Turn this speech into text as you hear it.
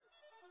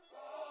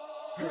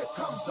Here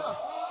comes the,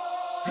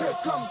 here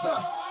comes the,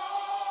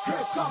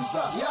 here comes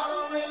the. Y'all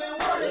don't really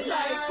want it like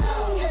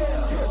that.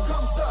 Yeah. Here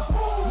comes the,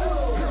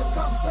 no. Here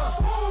comes the,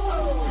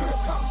 oh. Here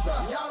comes the.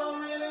 Y'all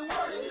don't really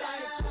want it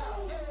like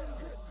that. Yeah.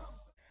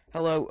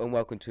 Hello and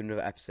welcome to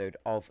another episode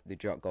of the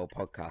Drop Goal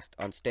podcast.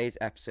 On today's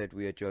episode,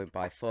 we are joined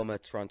by former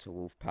Toronto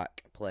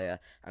Wolfpack player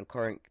and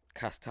current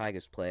Cast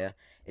Tigers player.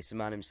 It's the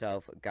man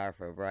himself,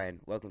 Gareth O'Brien.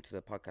 Welcome to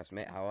the podcast,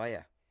 mate. How are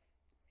you?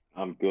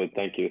 I'm good,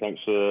 thank you.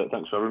 Thanks for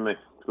having me.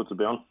 It's good to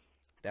be on.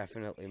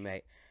 Definitely,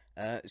 mate.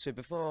 So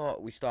before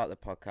we start the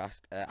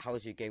podcast, how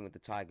was your game with the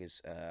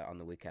Tigers on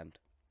the weekend?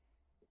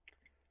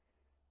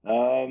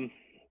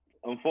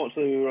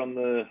 Unfortunately, we were on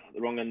the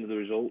wrong end of the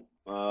result.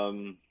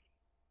 It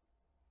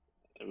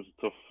was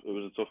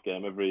a tough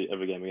game.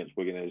 Every game against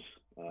Wigan is.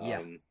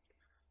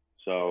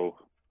 So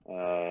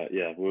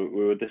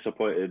we were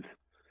disappointed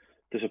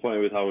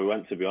with how we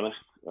went. To be honest,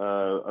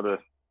 had a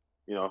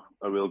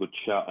real good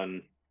chat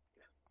and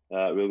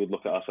a real good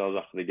look at ourselves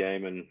after the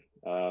game, and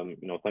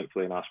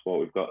thankfully in our sport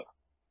we've got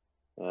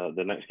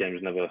the next game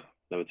is never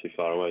too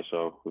far away.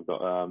 So we've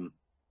got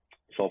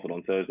Salford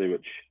on Thursday,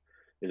 which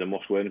is a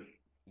must win.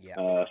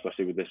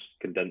 Especially with this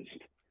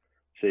condensed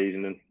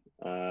season.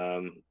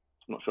 I'm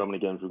not sure how many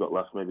games we've got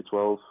left. Maybe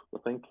 12, I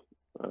think.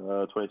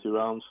 22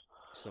 rounds.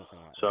 Something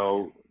like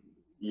so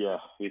that,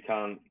 we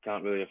can't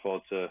really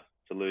afford to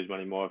lose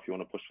many more if you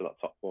want to push for that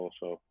top four.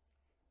 So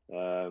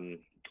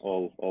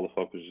all the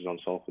focus is on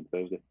Salford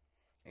Thursday.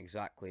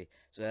 Exactly.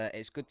 So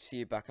it's good to see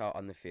you back out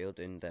on the field,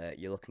 and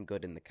you're looking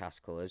good in the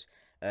Cast colours.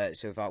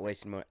 So without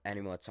wasting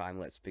any more time,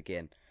 let's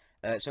begin.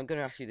 So I'm going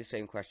to ask you the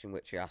same question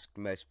which I ask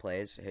most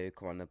players who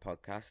come on the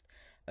podcast.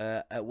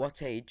 At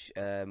what age,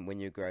 when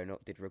you were growing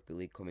up, did rugby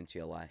league come into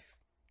your life?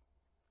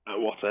 At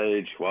what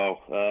age? Wow.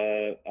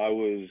 I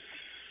wouldn't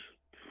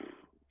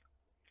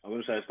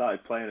say I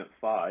started playing at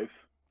 5.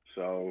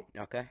 So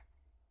Okay.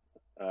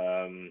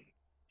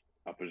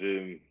 I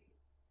presume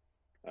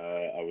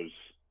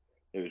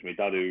it was my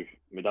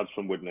dad's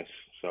from Widnes,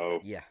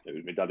 so it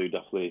was my dad who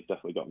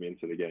definitely got me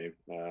into the game.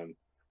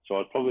 So I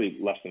was probably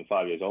less than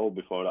 5 years old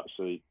before I'd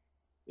actually,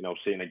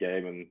 seen a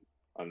game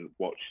and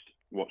watched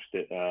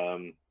it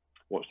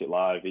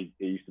live. He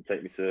used to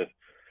take me to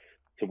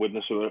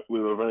Widnes. We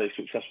were a very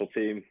successful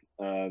team.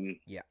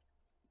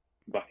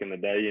 Back in the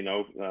day,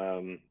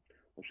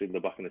 obviously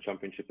they're back in the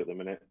Championship at the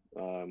minute.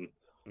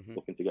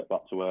 Looking to get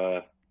back to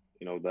where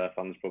their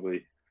fans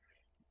probably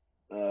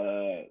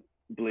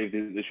believe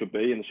they should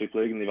be in the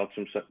Super League, and they've had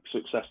some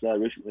success there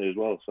recently as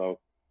well. So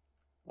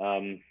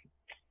I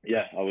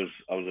was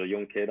a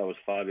young kid. I was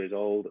 5 years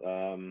old.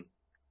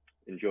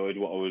 Enjoyed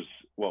what I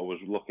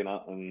was looking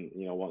at, and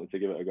wanting to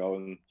give it a go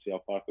and see how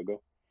far I could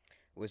go.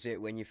 Was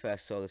it when you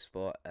first saw the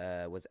sport?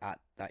 Was at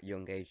that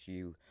young age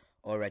you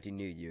already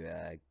knew you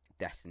were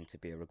destined to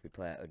be a rugby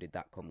player, or did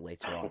that come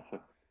later on?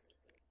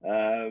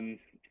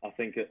 I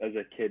think as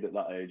a kid at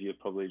that age, you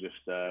probably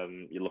just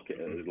you look at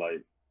it as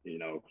like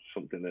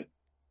something that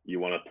you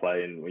want to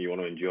play and you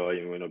want to enjoy, and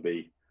you want to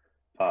be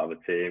part of a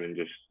team, and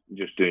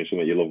just doing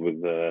something you love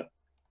with a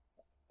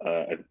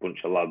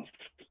bunch of lads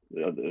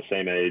at the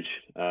same age.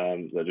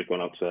 They're just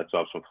going out to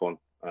have some fun.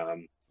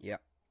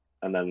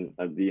 And then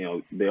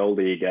the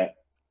older you get,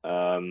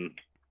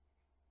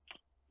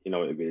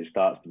 it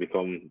starts to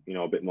become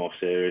a bit more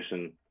serious,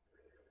 and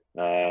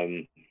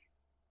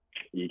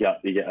you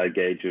get a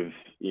gauge of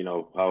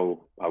how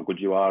good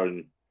you are,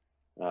 and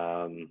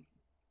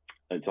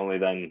it's only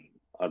then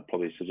I'd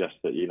probably suggest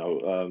that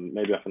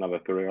maybe I can have a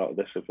career out of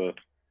this if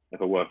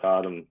I work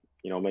hard and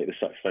make the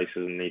sacrifices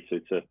and need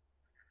to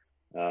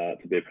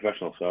be a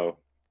professional. So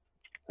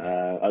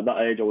at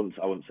that age, I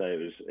wouldn't say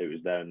it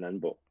was there and then,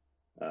 but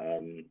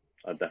I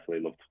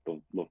definitely loved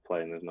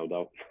playing. There's no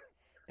doubt.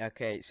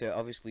 Okay, so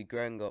obviously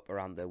growing up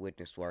around the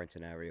Widnes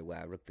Warrington area,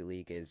 where rugby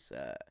league is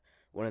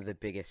one of the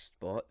biggest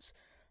sports,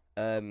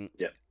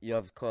 you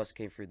of course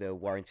came through the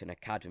Warrington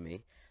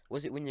Academy.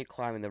 Was it when you're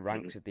climbing the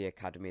ranks of the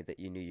academy that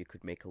you knew you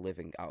could make a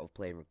living out of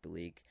playing rugby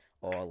league?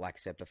 Or, like I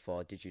said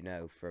before, did you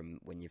know from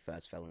when you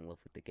first fell in love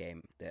with the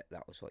game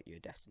that was what you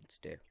were destined to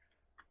do?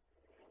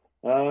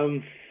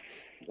 I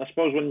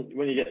suppose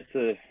when you get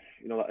to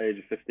that age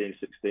of 15,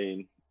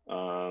 16,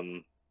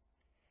 and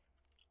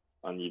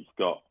you've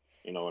got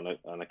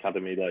an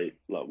academy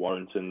like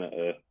Warrington that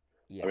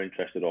are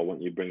interested or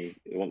want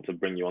to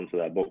bring you onto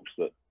their books,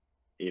 that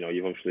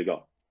you've obviously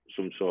got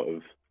some sort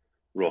of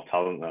raw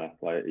talent there.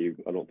 Like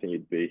I don't think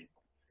you'd be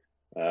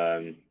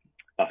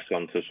asked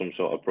onto some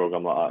sort of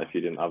program like that if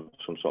you didn't have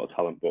some sort of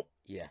talent. But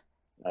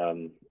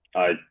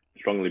I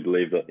strongly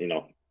believe that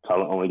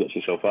talent only gets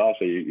you so far.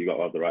 So you got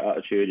to have the right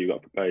attitude. You've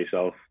got to prepare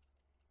yourself,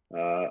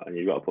 and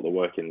you've got to put the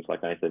work in. It's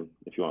like anything.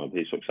 If you want to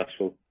be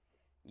successful,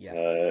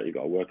 you've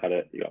got to work at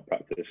it. You got to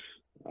practice.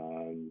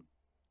 And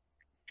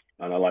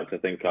I like to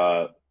think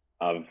I've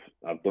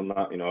done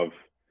that.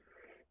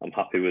 I'm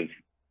happy with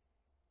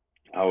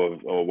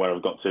or where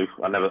I've got to.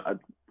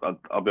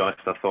 I'll be honest.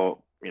 I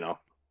thought,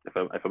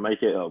 if I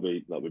make it, that'll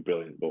be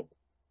brilliant. But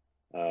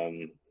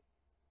I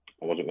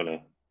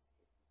wasn't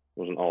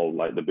all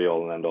like the be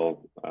all and end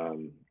all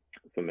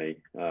for me.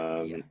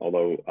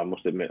 Although I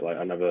must admit, like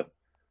I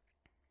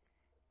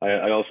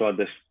also had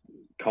this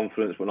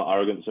confidence but not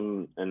arrogance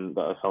in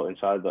that I felt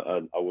inside that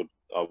I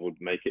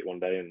would make it one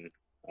day,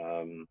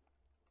 and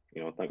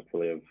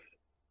thankfully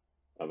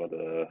I've had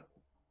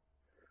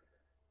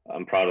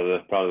I'm proud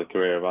of the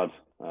career I've had.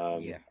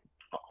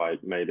 Not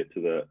quite made it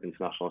to the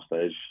international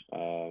stage,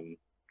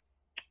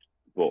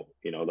 but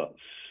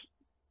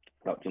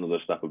that's another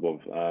step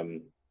above.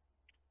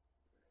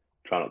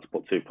 Try not to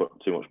put too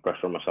much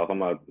pressure on myself. I'm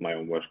my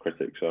own worst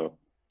critic, so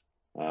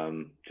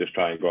just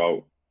try and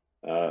grow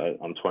out.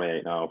 I'm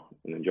 28 now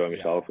and enjoy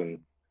myself, and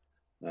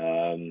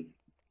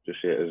just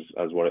see it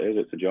as what it is.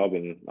 It's a job,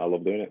 and I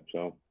love doing it,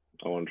 so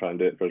I want to try and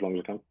do it for as long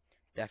as I can.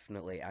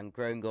 Definitely. And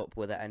growing up,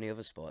 were there any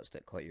other sports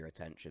that caught your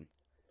attention?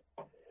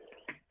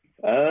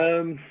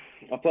 I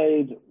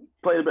played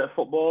a bit of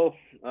football,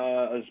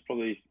 as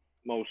probably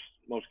most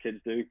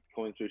kids do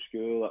coming through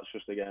school. That's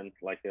just again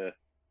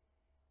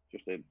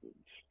it's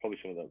probably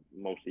something that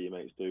most of your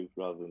mates do,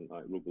 rather than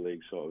like rugby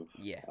league sort of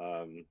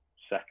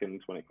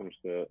second when it comes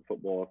to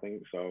football, I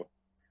think. So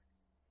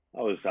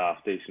I was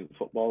half decent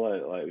footballer.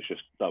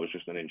 That was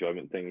just an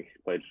enjoyment thing.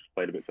 Played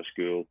a bit for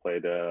school.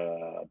 Played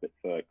a bit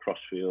for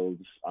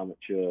Crossfields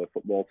amateur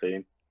football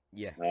team.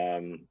 Yeah.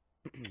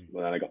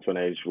 But then I got to an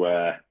age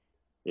where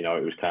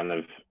it was kind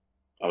of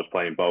I was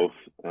playing both,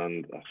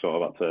 and I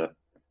sort of had to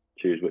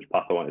choose which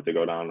path I wanted to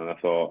go down. And I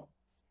thought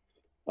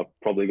I've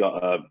probably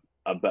got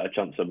a better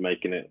chance of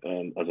making it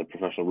as a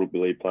professional rugby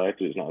league player,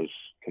 because it's not as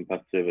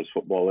competitive as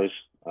football is.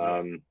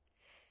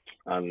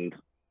 And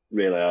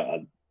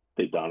really,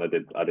 deep down, I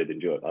did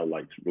enjoy it. I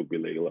liked rugby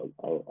league a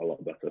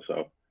lot better.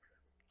 So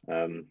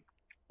a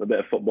bit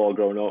of football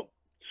growing up.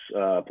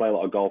 I play a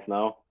lot of golf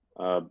now.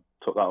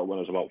 Took that up when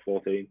I was about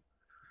 14.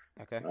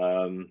 Okay.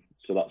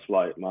 So that's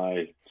like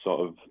my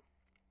sort of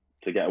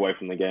to get away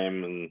from the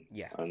game and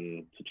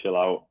to chill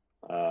out.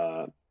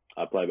 I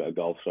play a bit of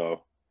golf,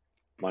 so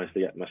managed to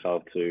get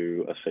myself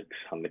to a 6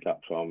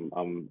 handicap. So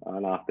I'm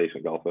an half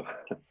decent golfer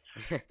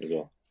as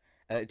well.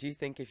 Do you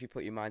think if you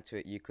put your mind to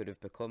it, you could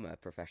have become a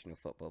professional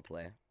football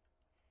player?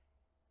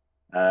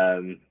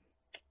 Who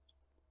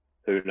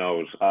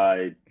knows?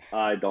 I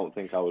don't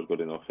think I was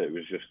good enough. It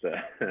was just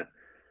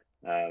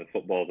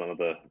football's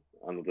another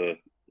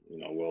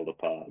world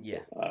apart.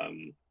 Yeah. But,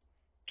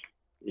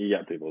 you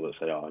get people that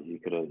say, "Oh, you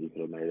could have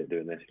made it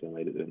doing this, you could have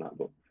made it doing that."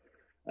 But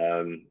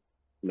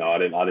no, I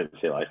didn't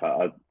see it like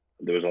that.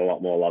 There was a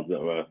lot more lads that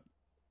were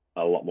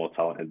a lot more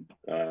talented,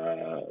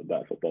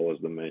 better footballers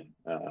than me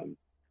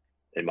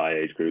in my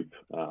age group.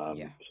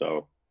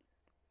 So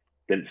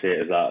didn't see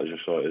it as that. I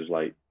just saw it as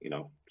like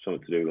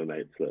something to do with the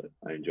mates that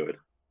I enjoyed.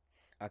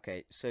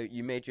 Okay, so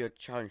you made your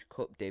Challenge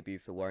Cup debut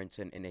for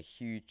Warrington in a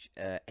huge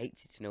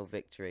 80-0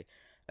 victory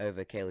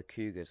over Kayla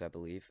Cougars, I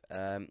believe.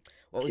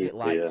 What was it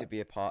like to be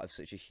a part of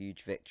such a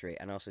huge victory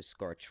and also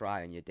score a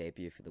try on your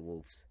debut for the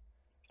Wolves?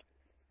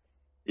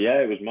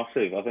 Yeah, it was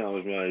massive. I think that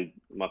was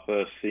my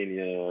first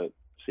senior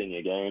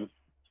game.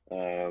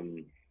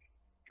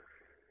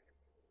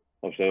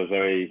 Obviously, I was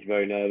very,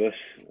 very nervous.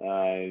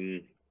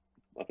 I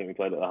think we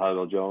played at the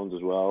Highwell Jones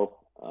as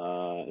well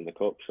in the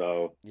cup.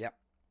 So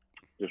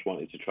just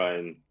wanted to try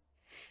and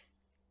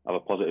have a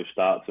positive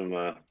start to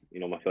my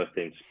first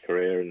team's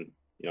career, and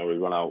we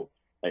run out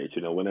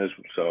 82-0 winners.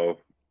 So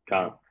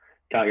can't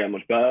get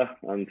much better.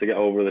 And to get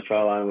over the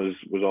try line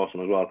was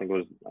awesome as well. I think it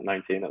was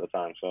 19 at the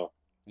time. So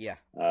I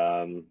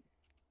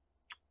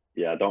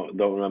don't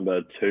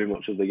remember too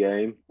much of the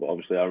game, but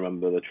obviously I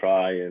remember the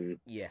try and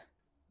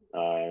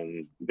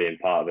being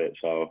part of it.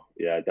 So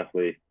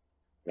definitely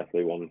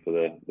one for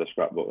the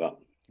scrapbook. That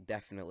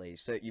definitely.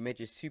 So you made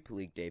your Super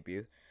League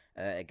debut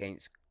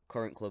against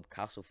current club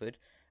Castleford,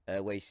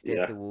 where you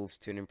steered the Wolves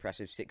to an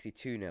impressive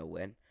 62-0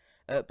 win.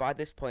 By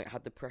this point,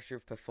 had the pressure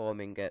of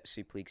performing at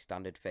Super League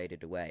standard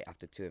faded away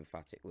after 2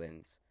 emphatic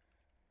wins?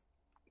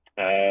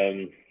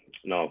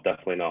 No,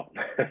 definitely not.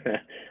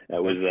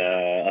 It was.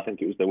 I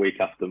think it was the week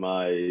after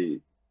my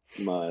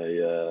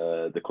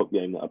the cup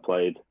game that I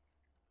played.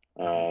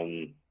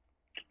 And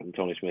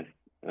Tony Smith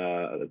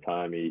at the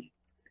time, he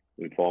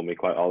informed me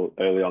quite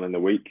early on in the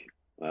week.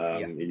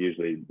 He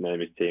usually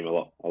named his team a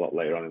lot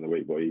later on in the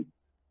week, but he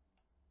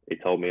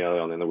told me early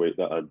on in the week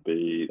that I'd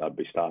be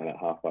starting at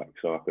halfback,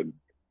 so I could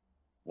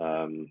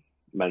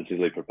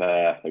mentally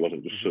prepare. It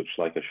wasn't just such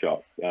like a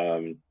shock,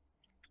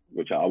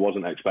 which I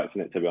wasn't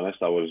expecting it, to be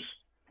honest. I was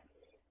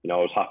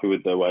happy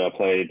with the way I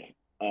played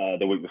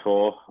the week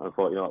before. I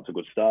thought, that's a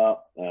good start.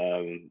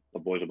 The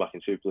boys are back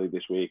in Super League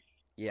this week.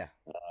 Yeah.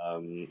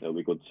 It'll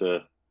be good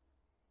to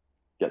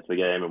get to the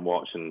game and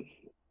watch, and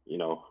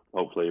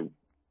hopefully,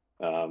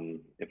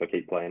 if I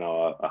keep playing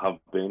how I have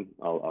been,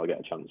 I'll get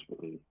a chance. But,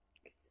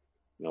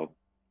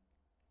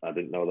 I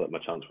didn't know that my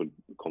chance would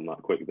come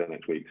that quick the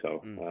next week.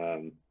 So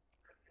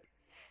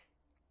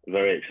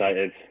very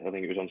excited. I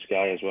think it was on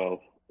Sky as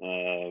well.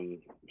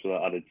 So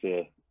that added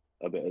to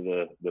a bit of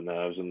the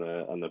nerves and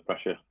the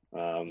pressure.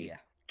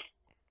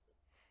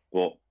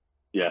 But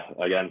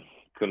again,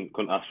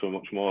 couldn't ask for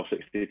much more.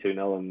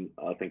 62-0, and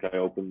I think I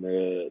opened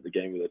the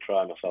game with a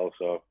try myself.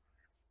 So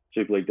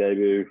Super League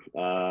debut.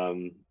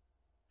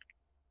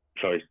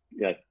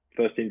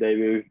 First team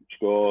debut,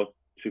 score.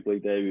 Super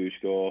League debut,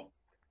 score.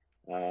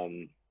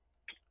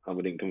 And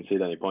we didn't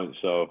concede any points,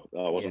 so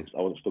I wasn't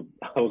stood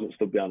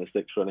behind the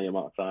sticks for any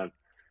amount of time.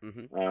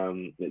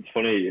 It's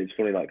funny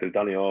that because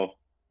Danny Orr,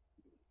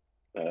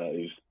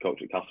 who's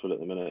coach at Castleford at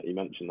the minute, he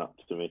mentioned that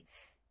to me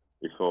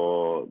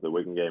before the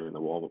Wigan game in the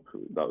warm up.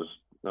 That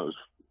was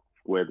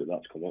weird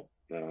that's come up.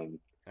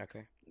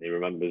 Okay. He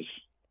remembers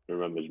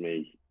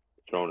me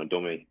throwing a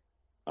dummy,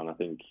 and I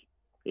think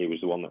he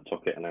was the one that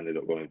took it and ended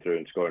up going through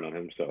and scoring on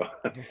him. So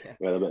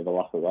we had a bit of a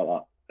laugh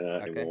about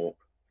that in warm up.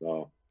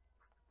 So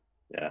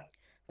yeah.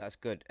 That's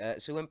good.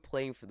 So when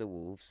playing for the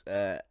Wolves,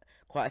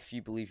 quite a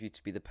few believe you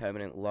to be the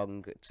permanent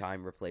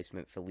long-time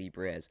replacement for Lee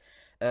Briers.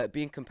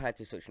 Being compared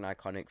to such an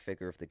iconic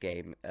figure of the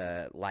game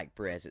like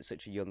Briers at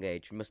such a young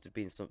age must have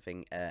been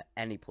something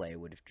any player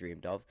would have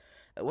dreamed of.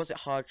 Was it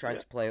hard trying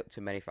to play up to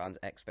many fans'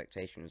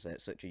 expectations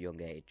at such a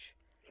young age?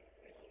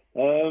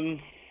 I'd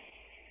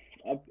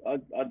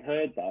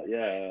heard that,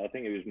 yeah. I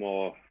think it was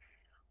more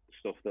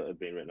stuff that had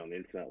been written on the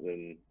internet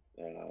than,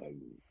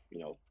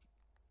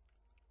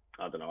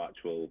 I don't know,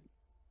 actual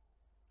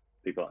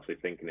people actually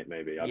thinking it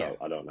maybe. I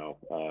don't know.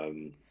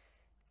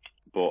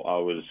 But I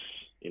was,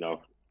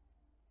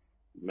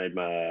 made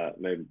my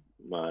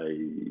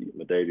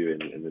debut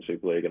in the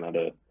Super League and had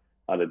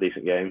a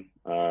decent game.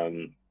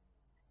 And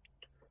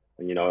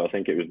I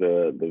think it was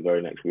the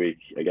very next week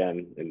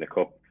again in the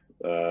cup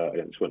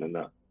against Swinton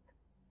that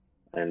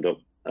I ended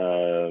up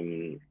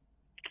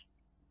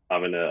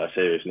having a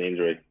serious knee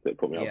injury that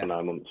put me out for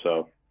 9 months.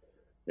 So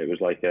it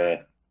was like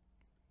a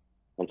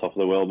on top of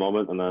the world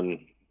moment, and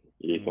then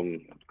you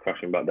come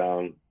crashing back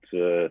down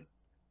to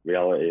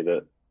reality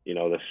that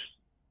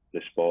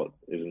this sport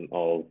isn't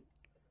all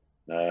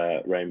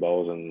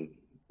rainbows and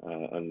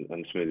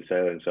smooth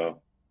sailing.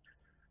 So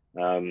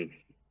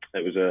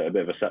it was a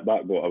bit of a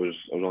setback, but I was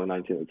only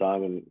 19 at the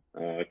time, and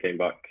I came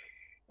back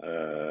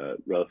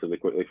relatively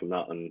quickly from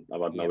that, and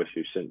I've had no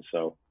issues since.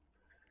 So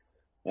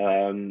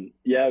it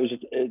was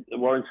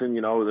Warrington.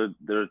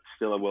 They're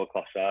still a world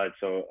class side.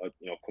 So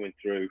coming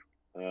through.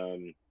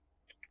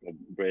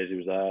 Brazy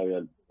was there. We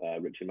had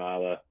Richie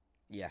Marler,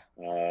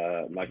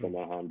 Michael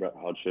Mahan, Brett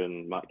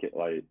Hodgson, Matt Kitt,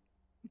 like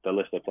the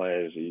list of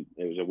players. It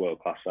was a world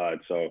class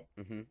side. So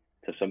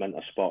to cement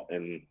a spot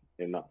in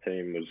that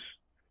team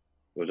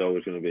was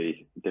always going to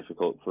be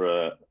difficult for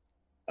a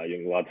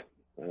young lad.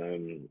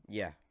 Don't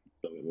get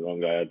me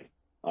wrong.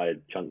 I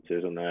had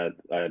chances and I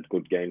had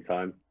good game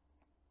time.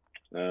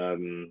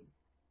 Can't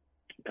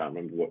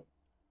remember what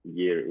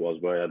year it was,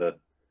 but I had a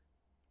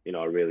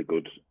really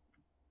good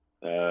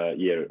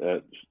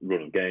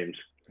run of games,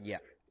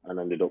 and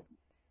ended up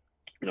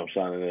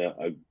signing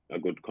a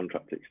good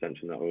contract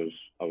extension that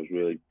I was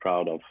really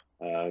proud of.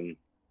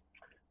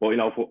 But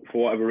for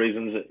whatever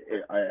reasons,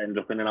 I ended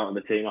up in and out of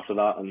the team after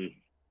that, and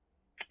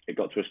it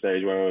got to a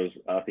stage where I was,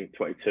 I think,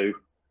 22.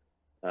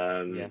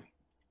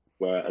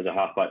 Where as a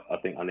halfback, I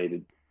think I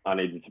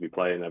needed to be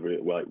playing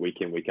every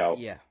week in, week out.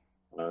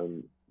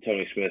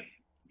 Tony Smith,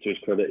 to his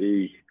credit,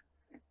 he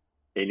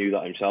knew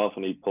that himself,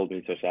 and he pulled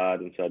me to the side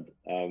and said,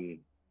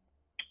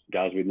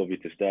 guys, we'd love you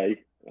to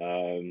stay,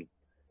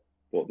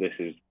 but this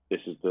is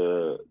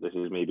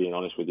me being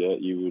honest with you.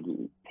 You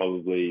would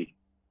probably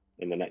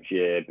in the next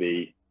year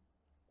be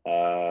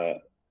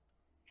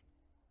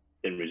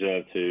in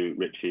reserve to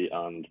Richie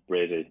and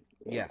Brazy.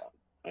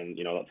 And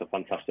that's a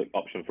fantastic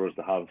option for us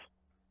to have,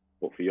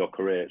 but for your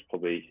career, it's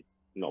probably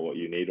not what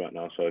you need right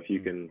now. So if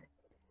you can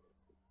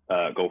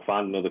go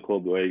find another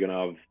club where you're going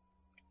to have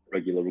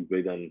regular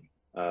rugby, then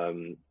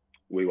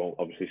we won't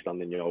obviously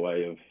stand in your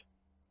way of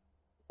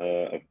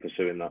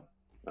pursuing that.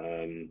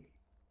 And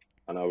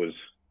I was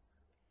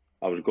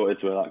gutted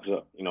to that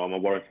because I'm a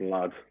Warrington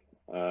lad,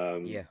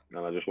 and I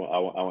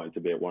wanted to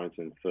be at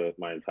Warrington for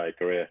my entire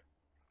career.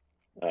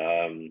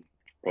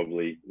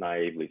 Probably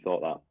naively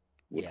thought that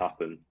would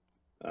happen.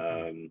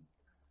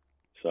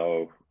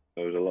 So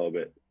I was a little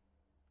bit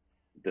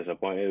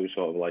disappointed. It was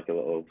sort of like a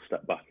little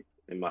step back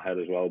in my head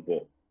as well.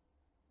 But I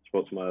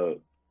spoke to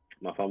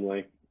my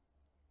family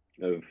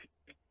of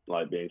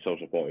like being so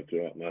supportive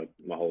throughout my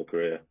whole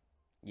career.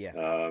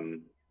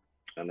 And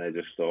they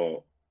just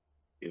thought,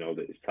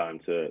 that it's time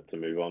to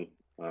move on,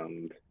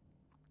 and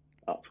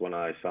that's when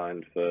I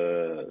signed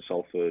for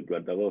Salford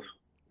Red Devils.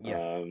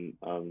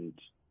 And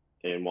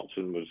Ian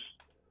Watson was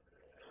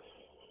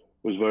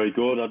very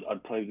good.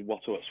 I'd played with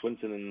Watto at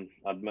Swinton, and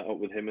I'd met up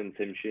with him and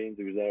Tim Sheens,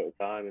 who was there at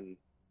the time, and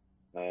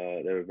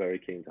they were very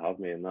keen to have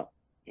me. And that,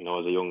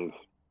 as a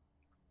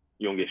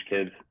youngest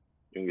kid,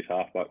 youngest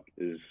halfback,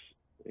 is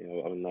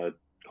having the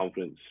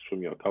confidence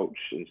from your coach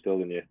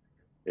instilled in you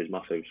is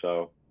massive.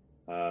 So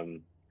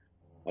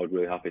I was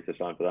really happy to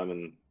sign for them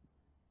and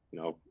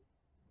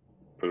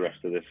progress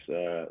to this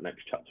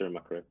next chapter in my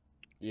career.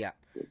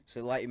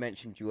 So like you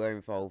mentioned, you were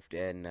involved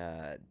in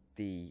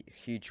the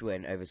huge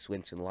win over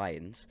Swinton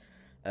Lions,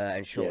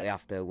 and shortly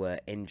after were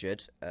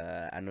injured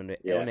and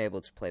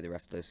unable to play the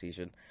rest of the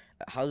season.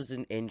 How does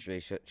an injury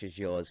such as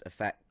yours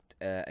affect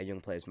a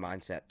young player's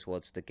mindset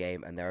towards the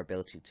game and their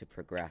ability to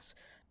progress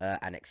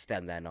and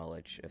extend their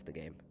knowledge of the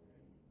game?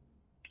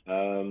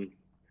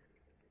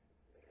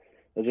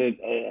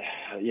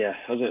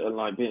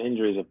 Like being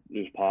injuries are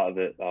just part of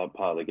it, part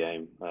of the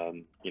game.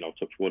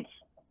 Touch wood.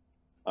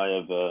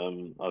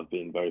 I've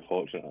been very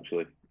fortunate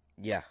actually.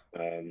 Yeah.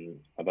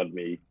 I've had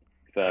me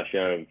fair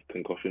share of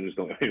concussions.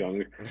 Don't get me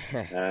wrong.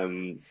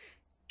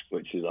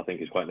 Which I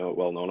think is quite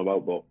well known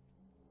about. But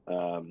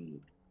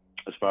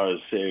as far as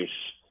serious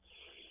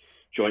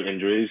joint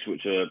injuries,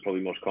 which are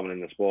probably most common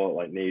in the sport,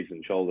 like knees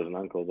and shoulders and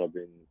ankles, I've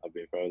been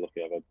very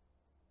lucky. I've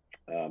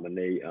had my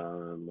knee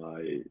and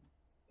my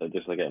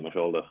dislocated my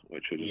shoulder,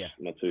 which was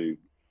my two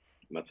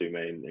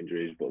main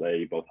injuries, but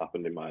they both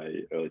happened in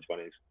my early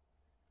 20s.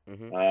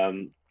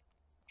 Mm-hmm.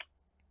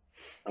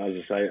 As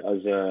I say,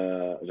 as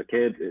a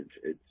kid,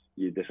 it's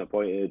you're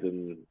disappointed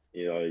and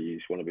you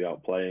just want to be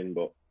out playing,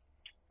 but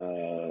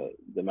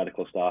the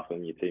medical staff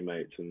and your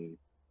teammates and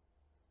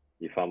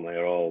your family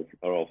are all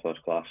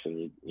first class,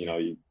 and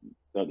you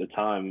at the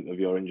time of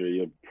your injury,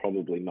 you're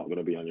probably not going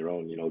to be on your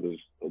own. There's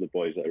other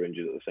boys that are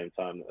injured at the same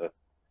time that are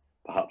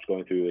perhaps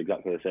going through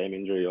exactly the same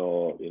injury,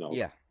 or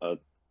a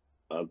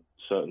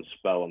certain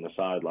spell on the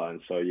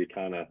sideline. So you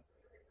kind of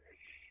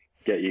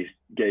get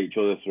each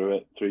other through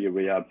it, through your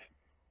rehab,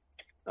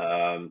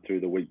 through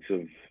the weeks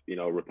of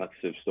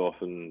repetitive stuff,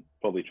 and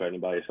probably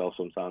training by yourself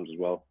sometimes as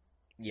well.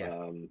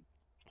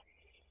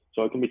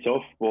 So it can be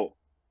tough, but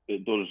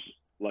it does,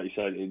 like you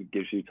said, it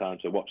gives you time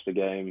to watch the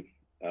game,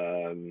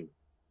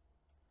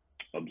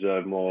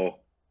 observe more,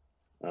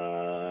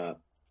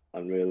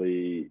 and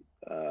really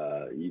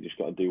you just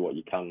got to do what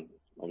you can.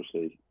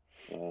 Obviously,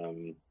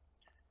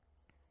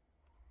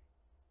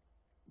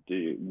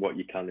 do what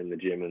you can in the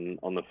gym and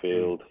on the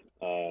field,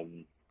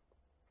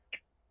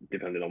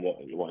 depending on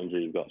what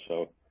injury you've got.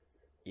 So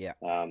as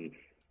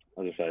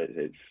I say,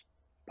 it's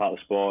part of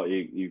the sport.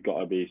 You've got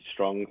to be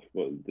strong,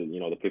 but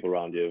the people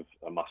around you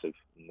are massive,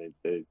 and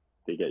they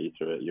get you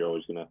through it. You're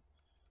always going to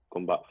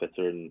come back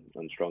fitter and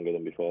stronger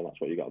than before, and that's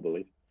what you got to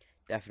believe.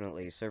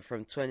 Definitely. So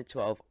from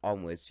 2012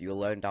 onwards, you were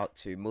loaned out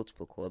to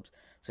multiple clubs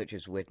such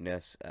as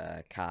Widnes,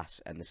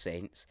 Cass, and the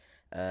Saints.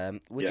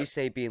 Would you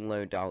say being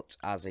loaned out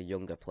as a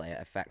younger player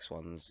affects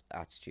one's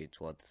attitude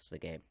towards the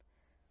game?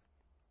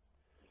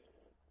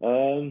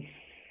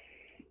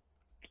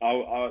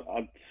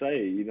 I'd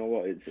say,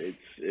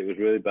 it was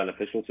really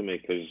beneficial to me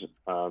because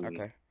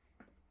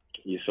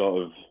you're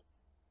sort of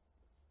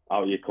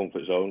out of your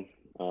comfort zone.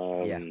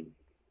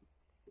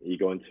 You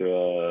go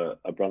into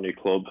a brand new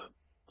club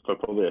for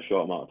probably a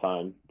short amount of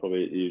time,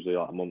 probably usually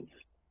like a month,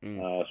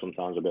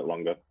 sometimes a bit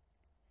longer.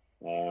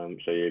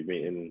 So you're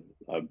meeting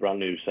a brand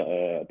new set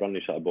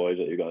of boys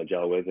that you've got to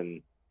gel with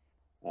and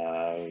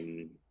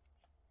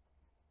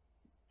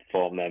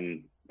form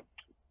them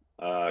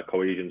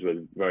cohesions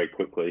with very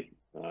quickly.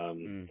 So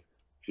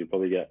you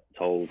probably get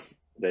told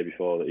the day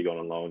before that you're going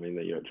on loan, and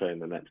then you're at training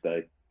the next day.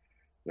 And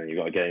then you've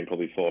got a game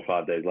probably 4 or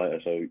 5 days later,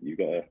 so you've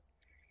got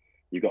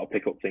to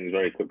pick up things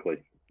very quickly.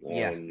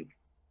 And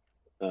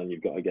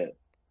you've got to get,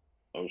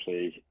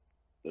 obviously,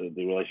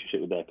 the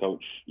relationship with their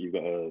coach. You've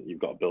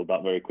got to build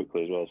that very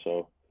quickly as well.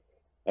 So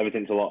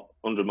everything's a lot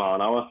 100 mile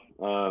an hour.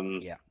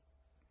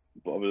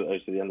 But obviously,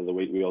 at the end of the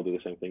week, we all do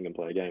the same thing and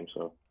play a game.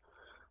 So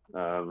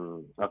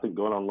I think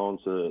going on loan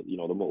to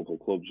the multiple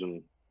clubs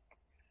and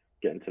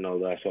getting to know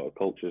their sort of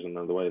cultures and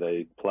the way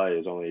they play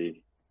has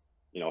only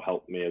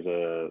helped me as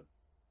a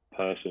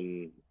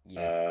person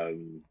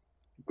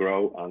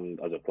grow and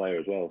as a player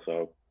as well.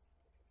 So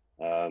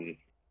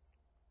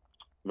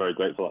very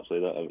grateful actually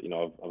that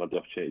I've had the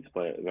opportunity to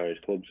play at various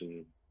clubs,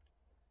 and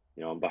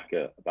I'm back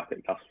at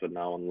Castleford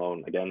now on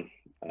loan again.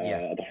 I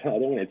don't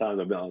know how many times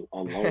I've been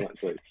on loan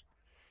actually.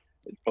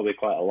 It's probably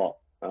quite a lot.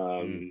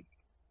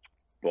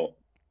 But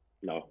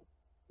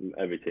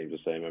every team's the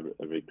same.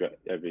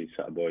 Every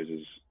set of boys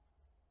is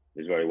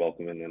very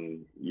welcoming,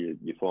 and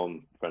you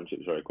form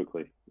friendships very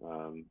quickly.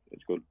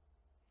 It's good.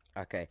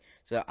 Okay,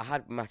 so I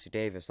had Matty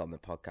Davis on the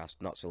podcast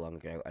not so long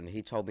ago, and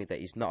he told me that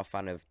he's not a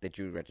fan of the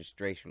dual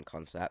registration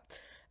concept.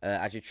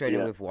 As you're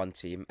training with one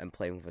team and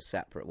playing with a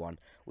separate one,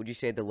 would you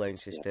say the loan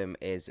system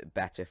is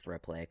better for a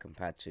player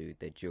compared to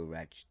the dual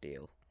reg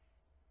deal?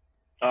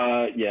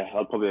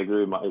 I'd probably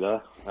agree with Matty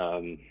there.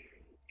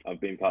 I've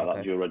been part of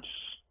that dual reg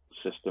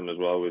system as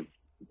well with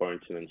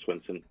Warrington and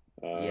Swinton.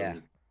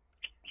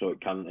 So it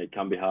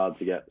can be hard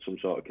to get some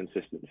sort of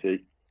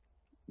consistency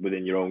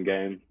within your own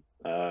game.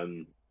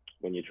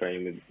 When you're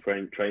training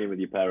with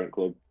your parent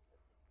club,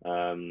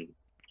 and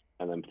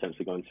then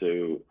potentially going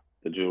to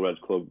the dual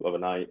reg club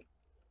overnight,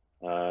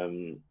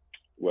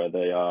 where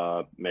they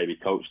are maybe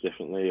coached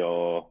differently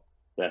or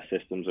their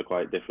systems are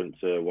quite different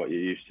to what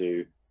you're used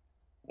to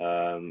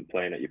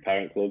playing at your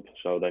parent club.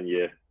 So then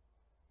you're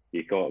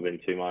caught up in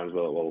two minds.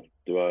 Well,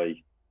 do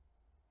I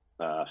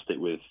stick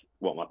with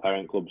what my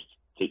parent club's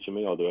teaching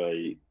me, or do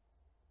I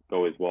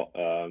go with what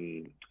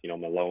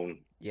my loan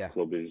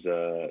club is?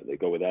 They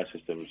go with their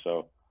system.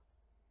 So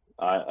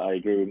I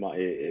agree with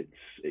Matty.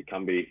 It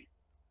can be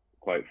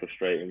quite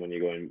frustrating when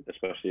you're going,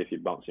 especially if you're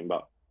bouncing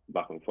back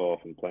back and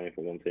forth and playing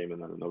for one team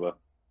and then another,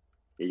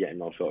 you're getting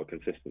no sort of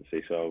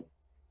consistency. So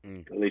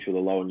at least with a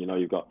loan,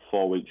 you've got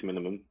 4 weeks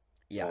minimum.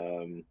 Yeah.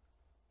 And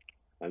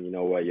you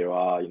know where you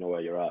are, you know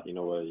where you're at, you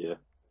know where you're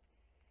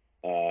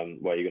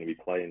going to be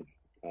playing.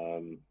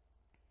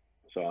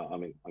 So I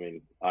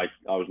mean, I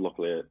was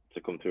lucky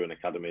to come through an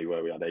academy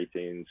where we had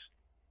 18s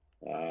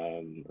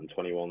and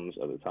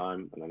 21s at the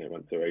time, and then it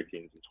went through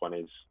 18s and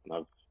 20s. And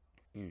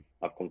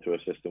I've come through a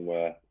system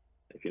where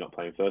if you're not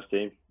playing first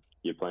team,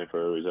 you're playing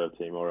for a reserve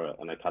team or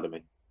an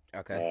academy.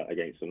 Okay.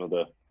 Against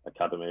another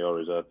academy or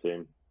reserve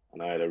team,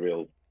 and I had a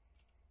real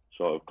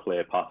sort of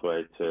clear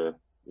pathway to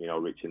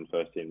reaching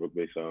first team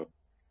rugby. So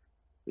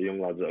the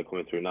young lads that are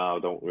coming through now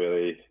don't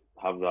really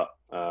have that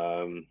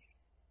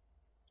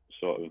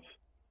sort of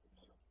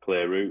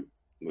clear route,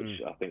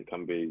 which I think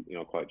can be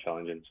quite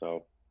challenging.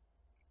 So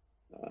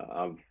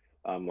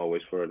I'm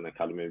always for an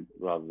academy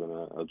rather than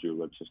a dual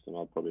reg system.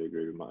 I'll probably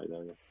agree with Matty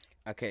there. Yeah.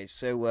 Okay,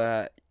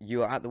 so you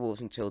were at the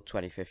Wolves until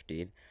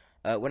 2015.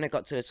 When it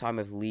got to the time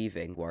of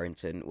leaving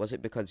Warrington, was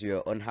it because you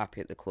were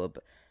unhappy at the club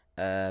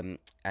and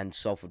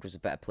Salford was a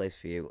better place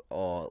for you?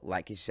 Or,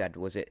 like you said,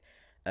 was it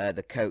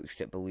the coach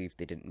that believed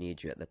they didn't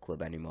need you at the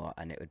club anymore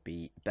and it would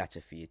be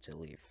better for you to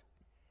leave?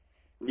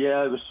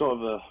 Yeah, it was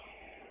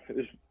it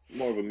was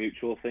more of a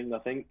mutual thing, I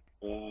think.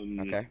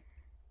 Okay.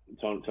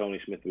 Tony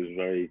Smith was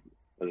very,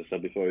 as I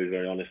said before, he was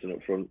very honest and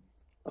upfront,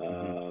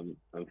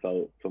 and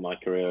felt for my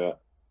career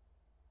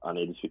I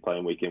needed to be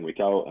playing week in, week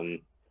out, and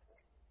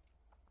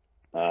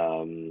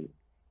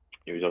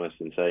he was honest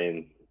in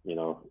saying, you're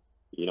not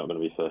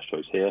going to be first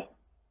choice here,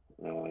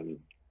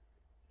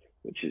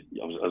 which is,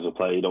 as a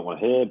player, you don't want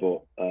to hear,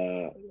 but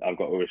I've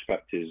got to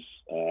respect his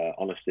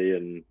honesty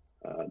and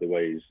the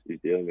way he's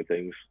dealing with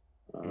things.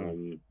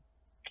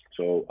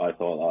 So I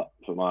thought that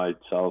for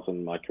myself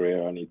and my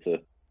career, I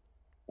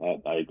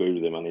agree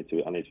with him. I need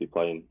to be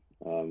playing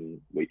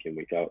week in,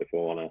 week out if I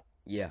want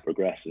to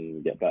progress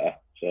and get better.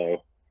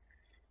 So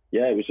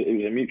yeah, it was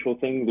a mutual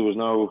thing. There was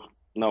no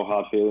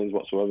hard feelings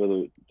whatsoever.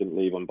 They didn't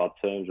leave on bad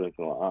terms or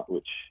anything like that,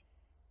 which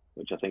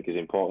I think is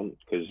important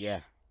because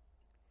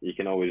you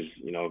can always,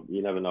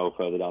 you never know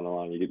further down the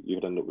line you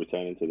could end up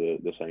returning to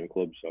the same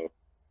club. So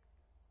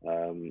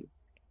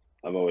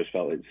I've always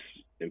felt it's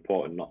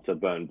important not to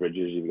burn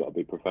bridges. You've got to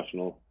be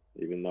professional,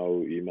 even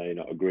though you may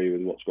not agree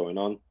with what's going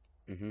on.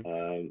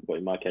 But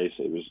in my case,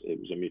 it was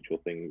a mutual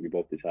thing. We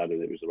both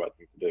decided it was the right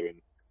thing to do,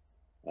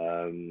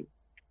 and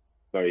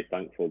very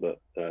thankful that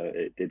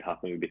it did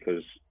happen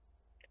because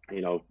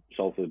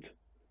Salford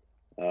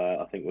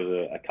I think was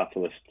a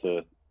catalyst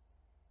to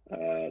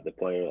the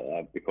player that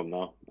I've become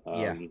now.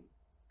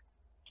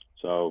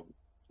 So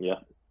yeah,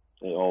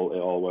 it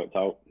all worked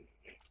out.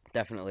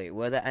 Definitely.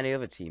 Were there any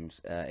other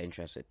teams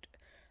interested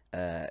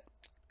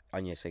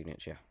on your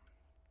signature?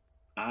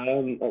 At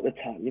the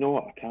time, you know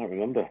what? I can't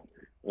remember.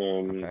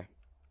 Okay.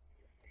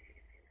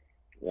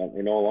 Yeah,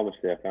 in all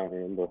honesty, I can't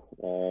remember.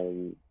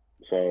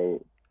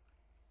 So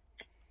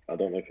I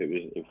don't know if it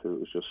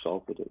was just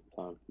Salford at the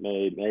time.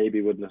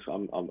 Maybe Widnes.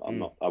 I'm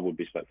not. I would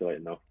be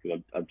speculating now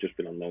because I've just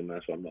been on loan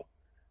there, so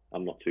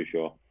I'm not too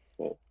sure.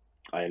 But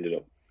I ended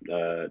up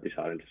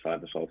deciding to sign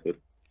for Salford.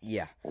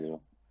 Yeah. Anyway.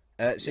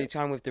 So your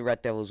time with the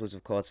Red Devils was,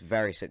 of course,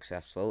 very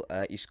successful.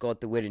 You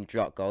scored the winning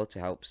drop goal to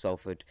help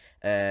Salford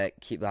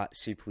keep that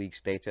Super League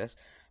status.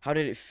 How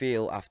did it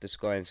feel after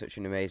scoring such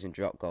an amazing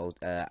drop goal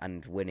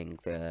and winning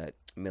the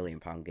 £1 million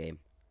game?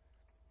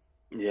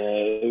 Yeah,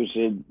 it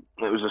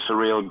was a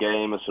surreal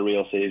game, a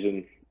surreal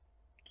season.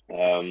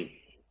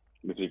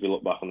 Because if you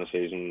look back on the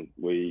season,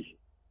 we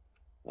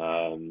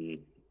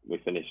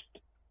finished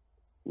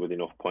with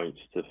enough points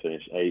to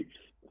finish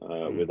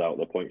 8th without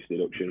the points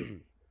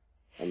deduction.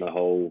 And the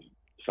whole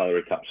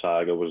salary cap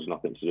saga was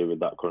nothing to do with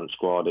that current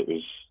squad. It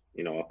was,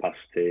 a past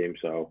team.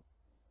 So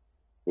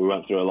we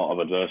went through a lot of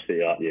adversity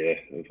that year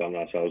and found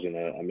ourselves in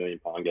a £1 million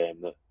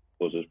game that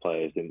us as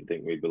players didn't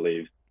think we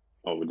believed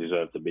or we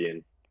deserved to be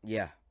in.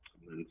 Yeah.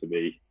 And to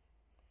be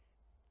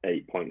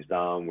 8 points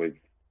down with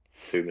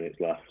 2 minutes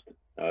left,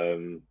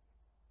 I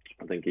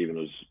think even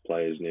as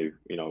players knew,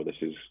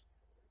 this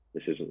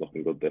isn't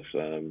looking good. But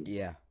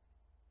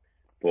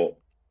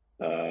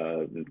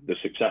the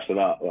success of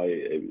that, like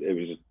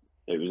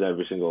it was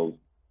every single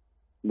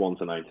 1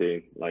 to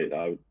 19. Like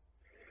I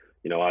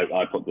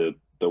put the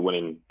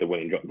winning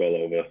drop goal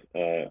over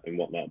and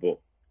whatnot, but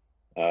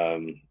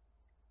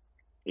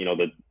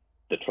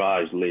the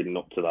tries leading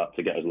up to that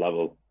to get us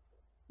level,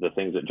 the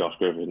things that Josh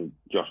Griffin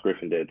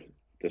did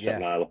to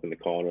set Niall up in the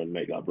corner and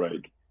make that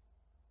break,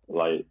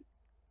 like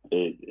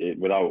it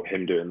without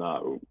him doing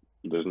that,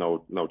 there's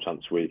no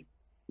chance we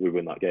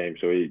win that game.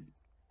 So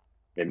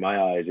in my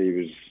eyes,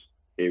 he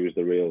was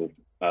the real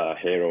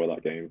hero of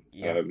that game.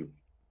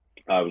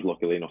 I was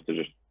lucky enough to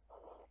just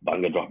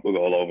bang a drop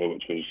goal over,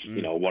 which was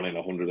 1 in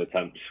 100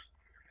 attempts.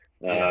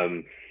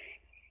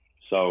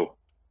 So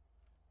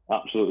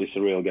absolutely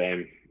surreal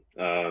game.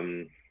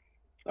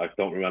 I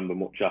don't remember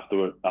much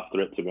after it,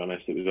 to be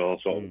honest. It was all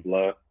sort of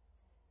blur.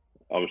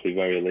 Obviously,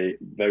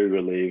 very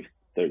relieved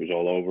that it was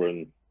all over,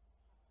 and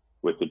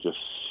we could just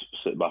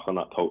sit back on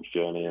that coach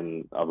journey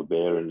and have a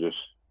beer and just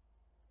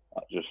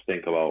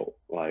think about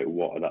like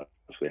what had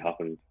actually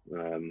happened.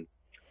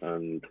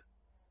 And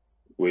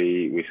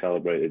we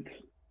celebrated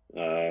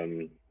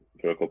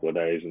for a couple of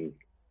days and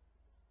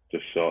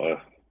just sort of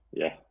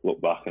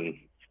look back, and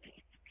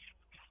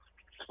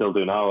still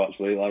do now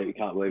actually. Like, you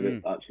can't believe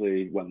it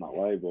actually went that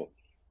way, but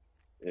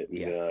it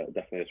was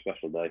definitely a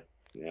special day.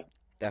 Yeah.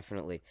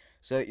 Definitely.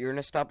 So you're an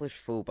established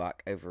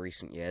fullback over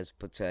recent years,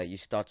 but you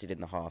started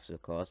in the halves,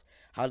 of course.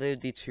 How do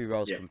the two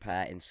roles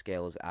compare in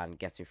skills and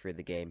getting through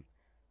the game?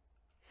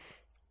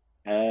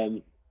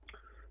 You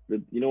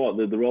know what,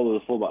 the role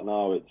of the fullback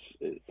now, I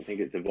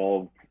think it's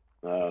evolved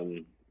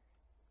over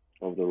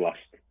the last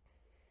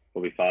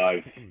probably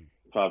 5-6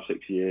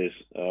 years.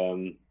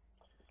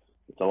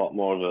 It's a lot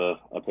more of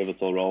a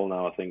pivotal role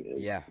now. I think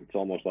it's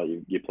almost like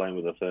you're playing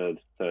with a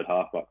third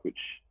halfback, which,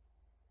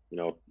 you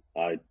know,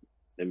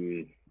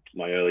 in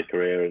my early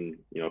career and,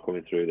 you know,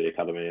 coming through the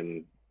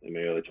academy in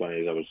my early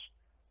 20s, I was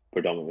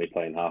predominantly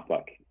playing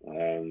halfback.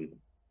 When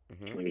I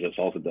was at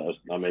Salford,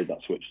 I made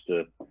that switch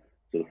to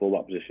the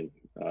fullback position.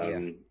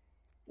 I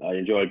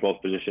enjoyed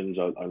both positions.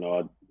 I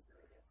know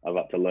I've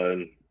had to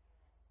learn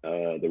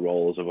the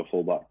roles of a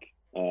fullback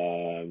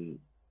and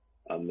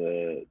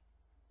the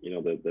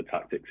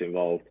tactics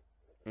involved.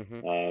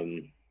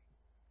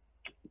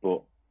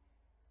 But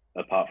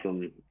apart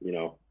from, you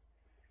know,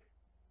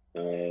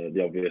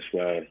 the obvious,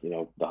 where, you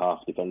know, the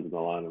half defends in the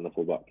line and the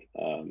fullback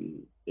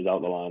is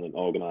out the line and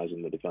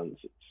organising the defence,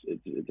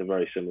 it's a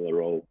very similar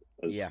role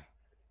as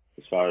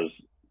far as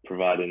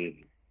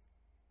providing,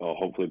 or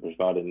hopefully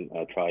providing,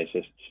 try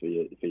assists for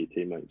your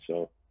teammates.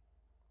 So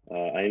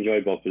I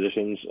enjoy both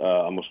positions.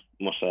 I must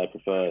say I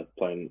prefer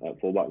playing at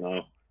fullback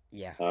now.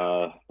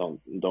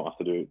 Don't have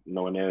to do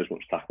nowhere near as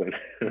much tackling,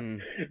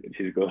 which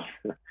is good.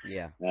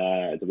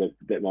 It's a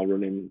bit more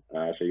running,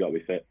 so you got to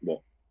be fit.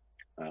 But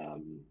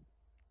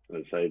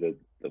I'd say the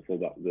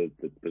fullback, the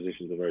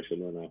positions are very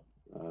similar now,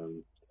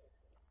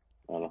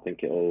 and I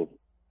think it'll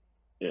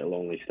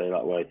only stay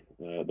that way,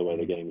 the way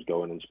the game's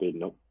going and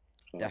speeding up.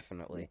 So.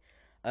 Definitely.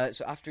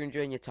 So after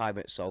enjoying your time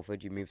at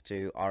Salford, you moved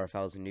to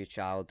RFL's new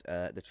child,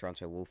 the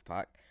Toronto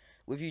Wolfpack.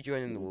 With you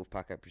joining the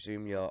Wolfpack, I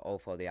presume you're all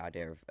for the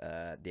idea of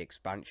the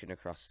expansion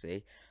across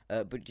sea.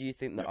 But do you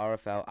think that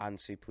RFL and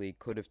Super League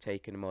could have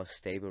taken a more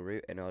stable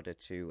route in order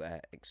to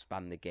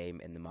expand the game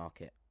in the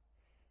market?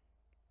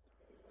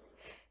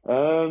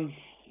 I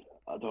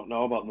don't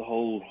know about the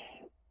whole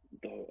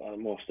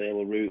more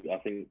stable route. I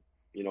think,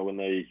 you know, when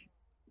they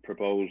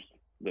proposed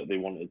that they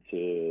wanted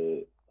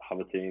to have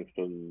a team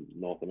from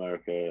North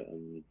America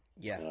and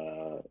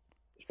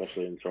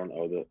especially in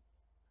Toronto, that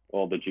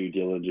all the due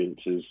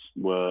diligences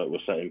were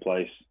set in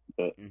place,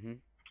 that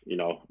you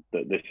know,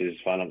 that this is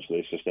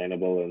financially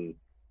sustainable and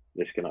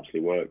this can actually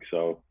work.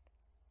 So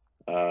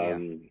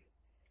and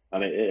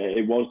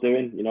it was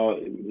doing, you know,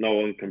 no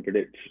one can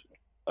predict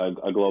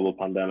a global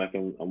pandemic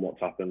and what's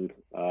happened.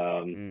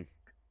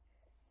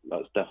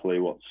 That's definitely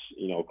what's,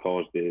 you know,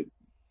 caused the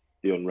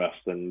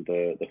unrest and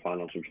the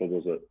financial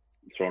troubles that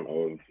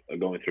Toronto are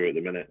going through at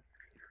the minute.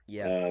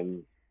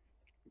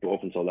 But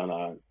up until then,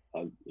 I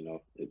you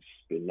know, it's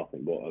been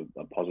nothing but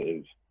a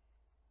positive,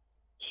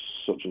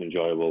 such an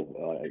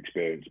enjoyable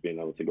experience being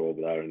able to go over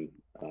there and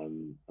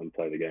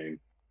play the game.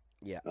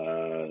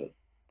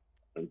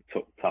 And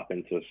tap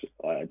into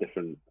a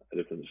different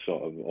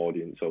sort of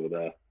audience over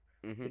there.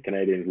 The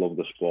Canadians love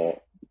the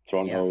sport.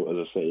 Toronto as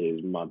a city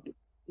is mad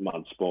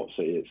sports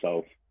city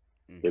itself.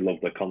 They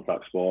love the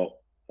contact sport.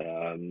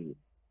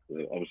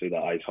 Obviously the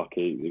ice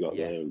hockey. We got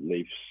the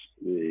Leafs,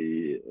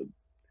 the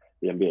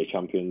NBA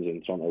champions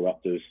in Toronto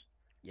Raptors.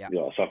 You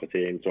got a soccer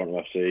team,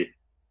 Toronto FC.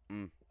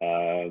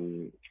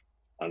 And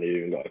they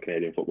even got a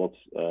Canadian football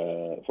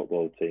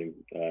team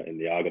in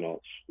the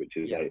Argonauts, which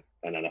is like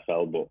an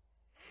NFL, but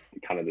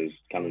Canada's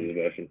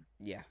version.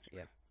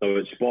 So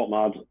it's sport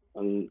mad,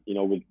 and, you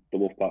know, with the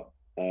Wolfpack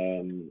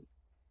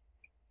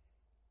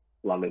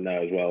landing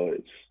there as well,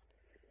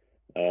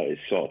 it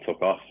sort of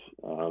took off.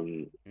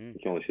 You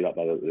can only see that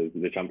by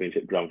the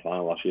championship grand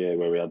final last year,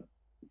 where we had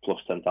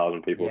plus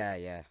 10,000 people.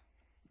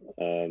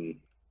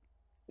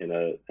 In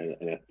a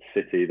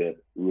city that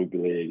rugby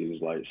league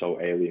is like so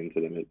alien to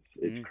them,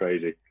 it's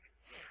crazy.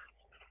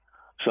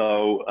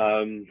 So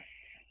as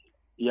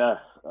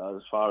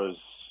far as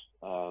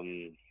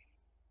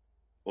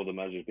other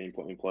measures being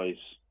put in place,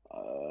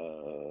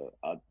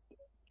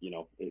 you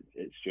know,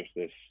 it's just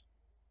this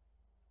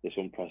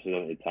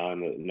unprecedented time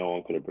that no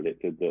one could have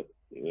predicted. That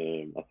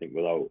I think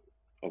without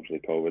obviously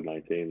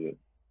COVID-19, that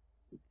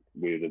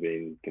we would have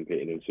been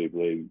competing in Super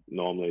League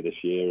normally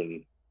this year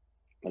and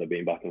have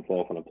been back and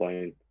forth on a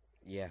plane.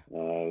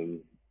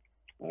 And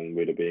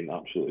we'd have been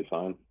absolutely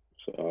fine.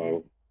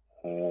 So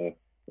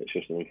it's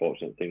just an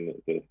unfortunate thing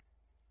that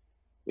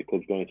the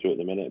club's going through at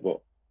the minute,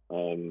 but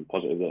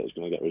positive that it's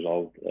going to get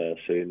resolved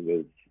soon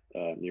with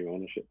new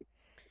ownership.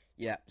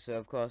 So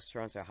of course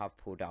Toronto have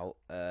pulled out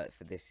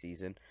for this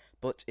season,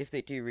 but if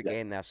they do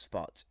regain their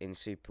spot in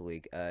Super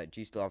League, do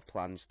you still have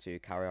plans to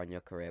carry on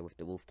your career with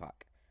the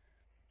Wolfpack?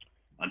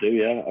 I do,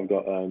 yeah. I've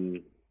got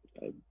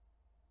a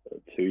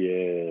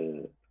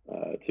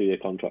 2-year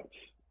contract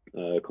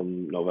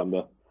come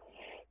November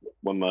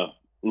when my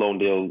loan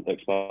deal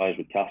expires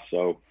with Cass.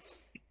 So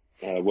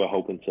we're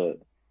hoping to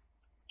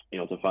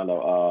find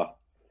out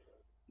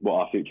what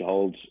our future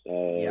holds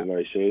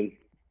very soon.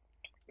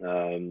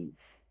 And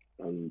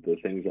the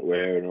things that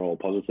we're hearing are all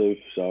positive.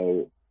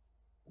 So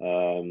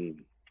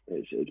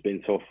it's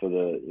been tough for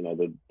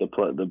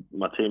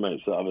my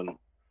teammates that haven't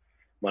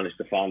managed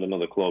to find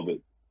another club,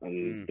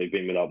 and they've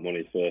been without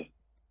money for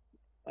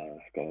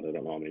God, I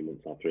don't know how many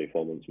months now,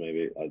 3-4 months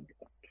maybe.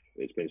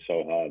 It's been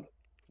so hard.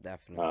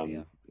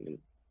 Definitely,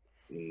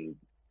 and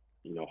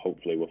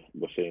hopefully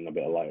we're seeing a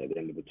bit of light at the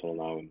end of the tunnel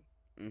now,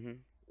 and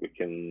we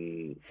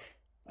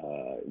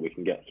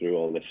can get through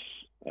all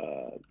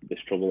this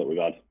trouble that we've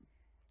had.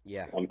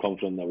 Yeah, I'm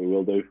confident that we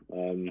will do.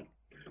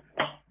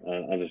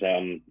 As I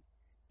say,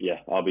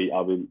 I'll be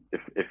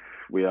if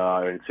we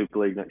are in Super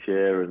League next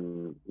year,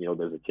 and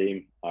there's a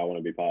team, I want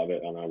to be part of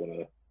it, and I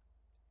want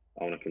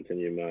to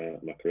continue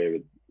my career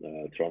with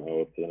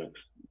Toronto for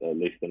at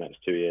least the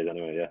next 2 years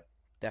anyway. Yeah.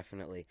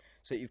 Definitely.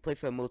 So you've played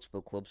for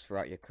multiple clubs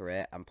throughout your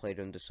career and played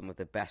under some of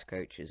the best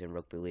coaches in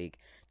rugby league.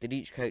 Did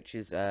each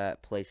coach's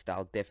play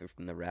style differ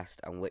from the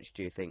rest, and which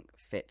do you think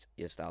fit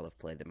your style of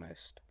play the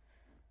most?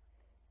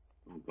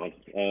 Oh God,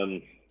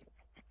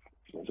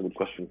 that's a good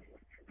question.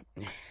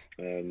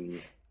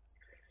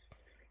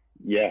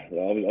 Yeah,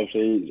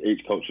 obviously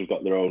each coach has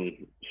got their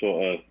own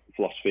sort of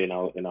philosophy in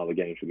how the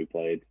game should be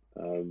played.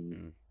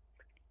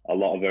 A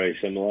lot are very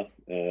similar,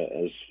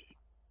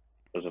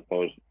 as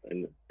opposed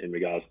in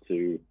regards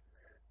to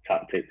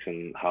tactics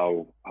and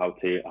how a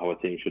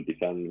team should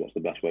defend. What's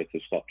the best way to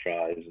stop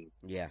tries, and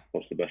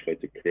what's the best way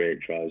to create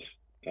tries.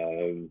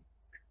 Tim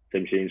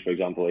Sheens, for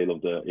example, he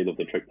loved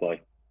the trick play,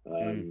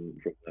 from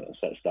a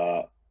set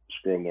start,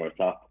 scrum or a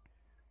tap.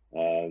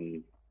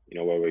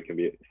 Where we can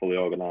be fully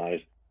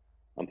organised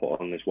and put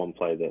on this one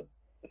play that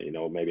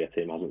maybe a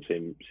team hasn't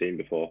seen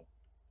before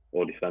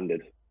or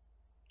defended.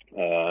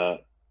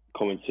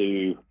 Coming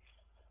to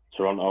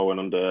Toronto and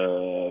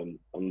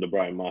under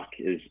Brian Mack,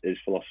 his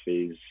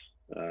philosophies,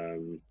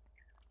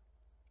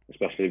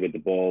 especially with the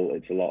ball,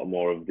 it's a lot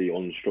more of the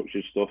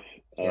unstructured stuff.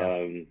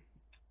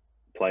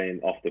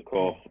 Playing off the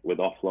cuff with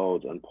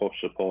offloads and push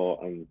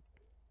support, and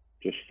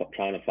just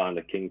trying to find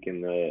a kink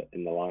in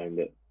the line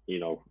that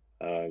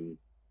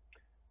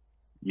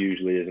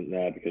usually isn't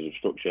there because of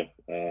structure.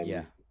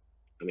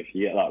 And if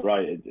you get that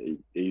right,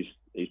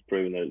 he's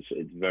proven that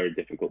it's very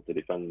difficult to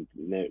defend,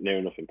 near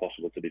enough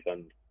impossible to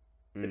defend.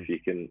 If you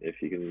can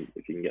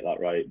get that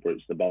right. But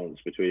it's the balance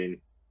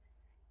between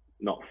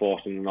not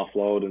forcing an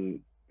offload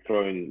and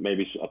throwing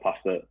maybe a pass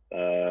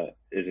that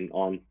isn't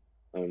on,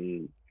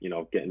 and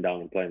getting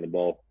down and playing the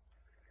ball.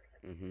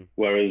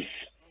 Whereas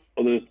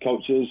other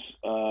coaches,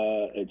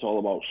 it's all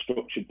about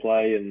structured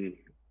play and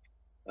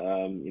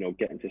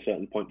getting to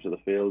certain points of the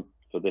field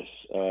for this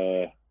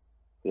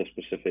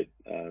specific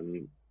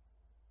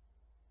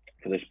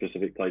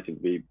play to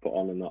be put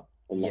on, and that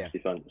unlocks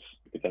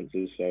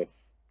defenses. So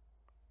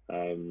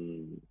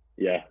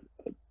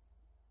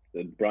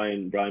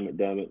Brian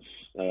McDermott's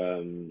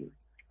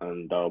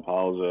and Darryl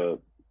Powell's are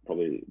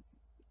probably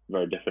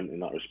very different in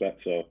that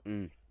respect. So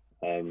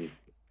I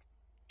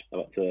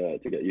like to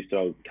get used to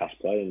how Cass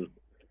play, and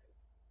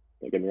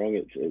don't get me wrong,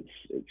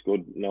 it's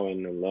good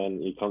knowing and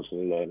learning. You're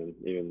constantly learning,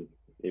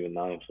 even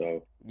now.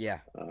 So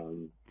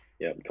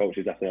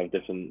coaches definitely have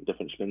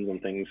different spins on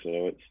things.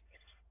 So it's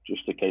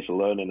just a case of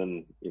learning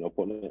and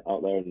putting it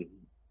out there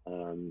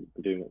and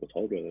doing what we're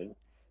told, really. Yeah.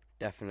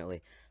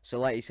 Definitely. So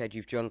like you said,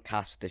 you've joined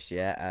Cass this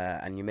year,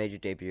 and you made your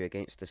debut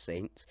against the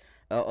Saints.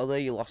 Although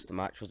you lost the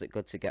match, was it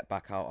good to get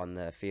back out on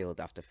the field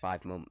after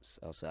 5 months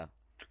or so?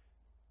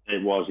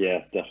 It was,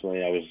 yeah,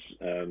 definitely. I was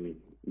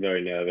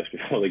very nervous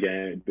before the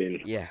game. It'd been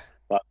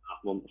 5.5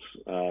 months.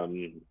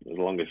 It was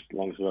the longest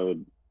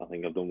I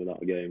think I've done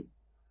without a game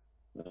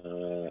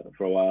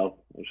for a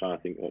while. I'm trying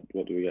to think,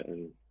 what do we get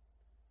in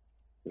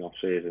off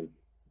season?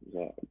 Is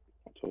that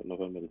October,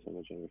 November,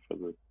 December, January,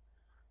 February?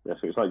 Yeah,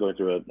 so it's like going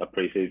through a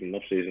pre-season,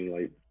 off season.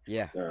 Like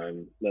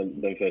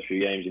then first few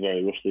games, you're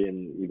very rusty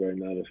and you're very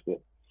nervous.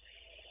 But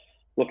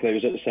luckily, I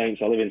was at the Saints.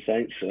 I live in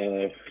Saints, so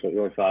it's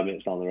only 5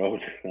 minutes down the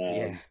road.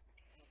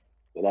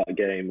 But that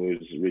game was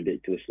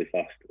ridiculously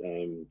fast.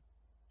 It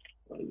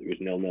was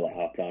 0-0 at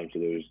half time, so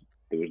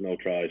there was no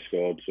tries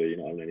scored, so you're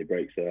not having any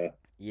breaks there.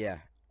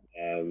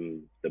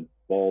 The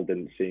ball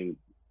didn't seem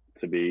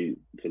to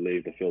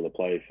leave the field of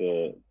play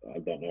for I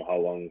don't know how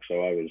long.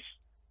 So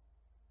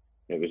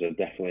it was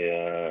definitely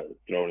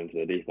thrown into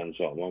the deep end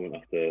sort of moment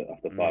after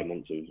 5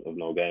 months of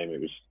no game.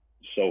 It was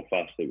so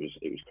fast, it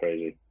was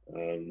crazy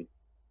and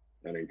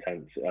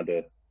intense. It had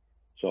a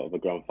sort of a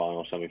grand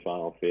final,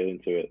 semi-final feeling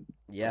to it.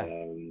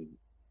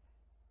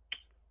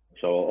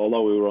 So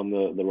although we were on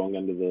the wrong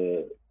end of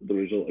the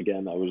result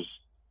again, I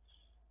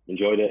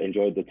enjoyed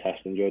the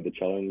test, enjoyed the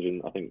challenge,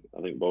 and I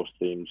think both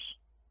teams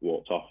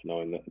walked off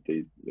knowing that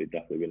they'd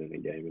definitely win in the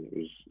game, and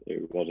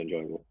it was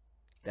enjoyable.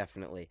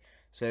 Definitely.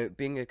 So,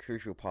 being a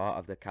crucial part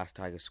of the Cast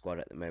Tigers squad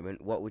at the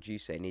moment, what would you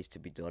say needs to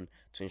be done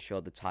to ensure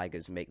the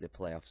Tigers make the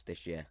playoffs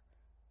this year?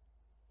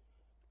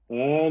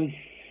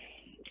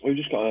 We've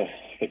just got to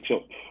fix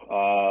up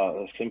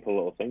simple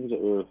little things that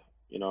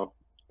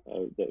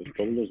that have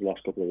troubled us the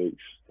last couple of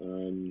weeks.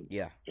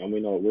 Yeah. And we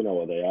know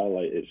what they are.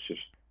 Like, it's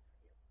just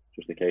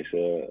a case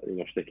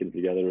of sticking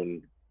together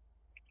and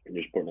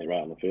just putting it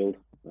right on the field.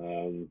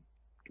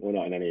 We're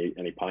not in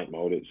any panic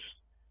mode. It's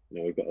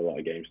we've got a lot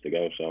of games to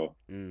go, so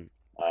we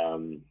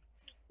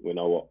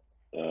know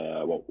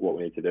what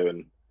we need to do,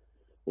 and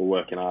we're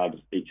working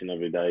hard each and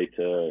every day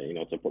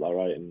to put that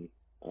right. And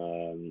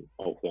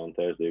hopefully on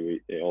Thursday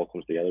it all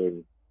comes together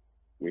and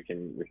we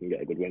can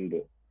get a good win.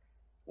 But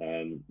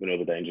we know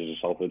the dangers of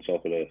Salford.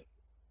 Salford are a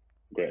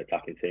great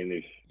attacking team.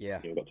 They've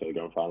got to the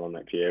grand final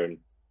next year, and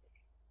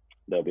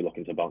they'll be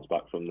looking to bounce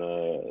back from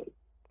the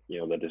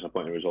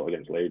disappointing result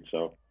against Leeds.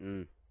 So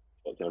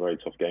it's a very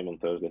tough game on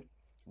Thursday.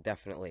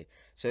 Definitely.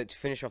 So to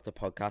finish off the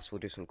podcast, we'll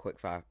do some quick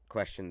fire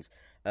questions.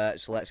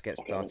 So let's get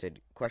started.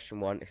 Okay. Question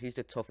 1: who's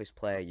the toughest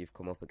player you've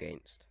come up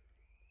against?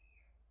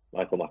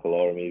 Michael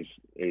McAlorum.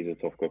 He's a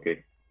tough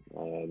cookie.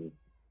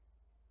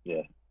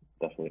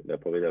 Definitely.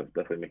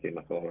 Definitely Mickey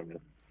McAlorum. Yeah.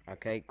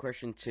 Okay.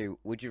 Question 2: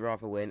 would you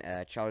rather win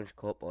a Challenge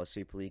Cup or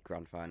Super League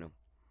Grand Final?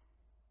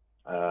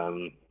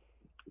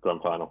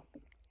 Grand Final.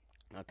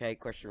 Okay.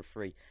 Question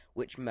 3: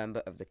 which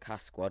member of the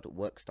cast squad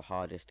works the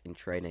hardest in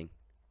training?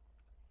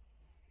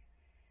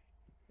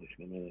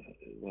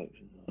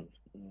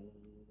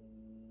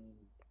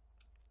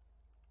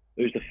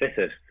 Who's the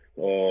fittest?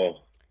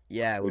 Or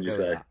yeah, we'll go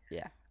with that.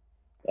 Yeah.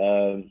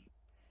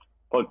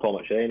 Probably Paul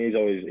McShane. He's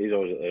always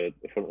at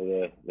the front of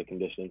the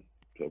conditioning.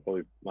 So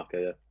probably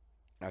Macca.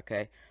 Yeah.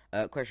 Okay.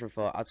 Question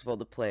 4: out of all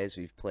the players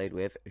we've played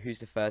with,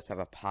 who's the first to have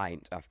a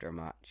pint after a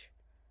match?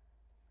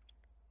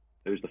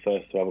 Who's the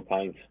first to have a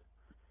pint?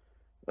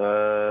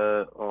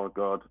 Oh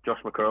God,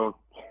 Josh McCrone.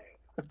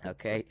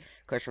 Okay.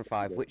 Question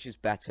 5: which is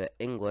better,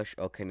 English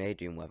or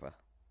Canadian weather?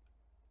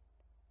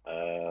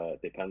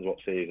 Depends what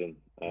season.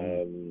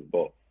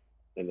 But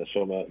in the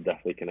summer,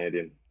 definitely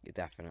Canadian.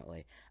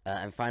 Definitely.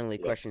 And finally,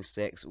 question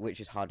 6: which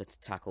is harder to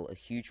tackle, a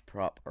huge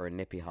prop or a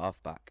nippy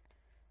halfback?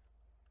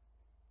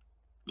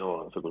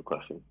 No, that's a good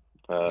question.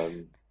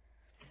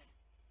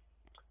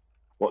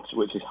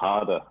 Which is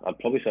harder? I'd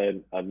probably say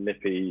a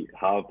nippy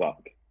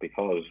halfback,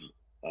 because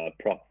a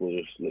prop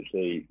will just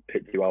literally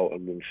pick you out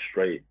and run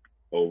straight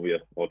over you,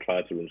 or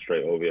try to run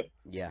straight over you.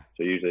 Yeah.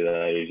 So usually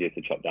they're easier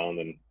to chop down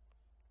than,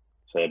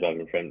 say, a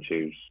Bevan French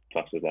who's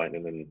fast as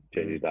lightning and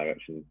changes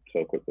direction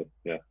so quickly.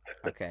 Yeah.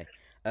 Okay.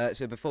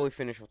 So before we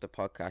finish off the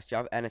podcast, do you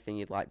have anything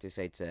you'd like to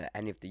say to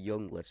any of the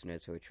young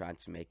listeners who are trying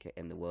to make it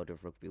in the world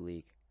of rugby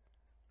league?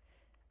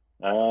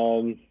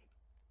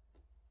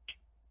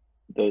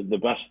 The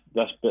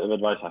best bit of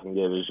advice I can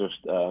give is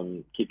just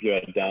keep your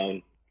head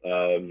down.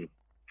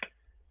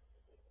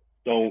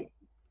 Don't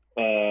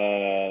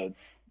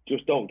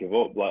give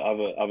up. Like,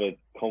 have a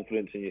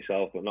confidence in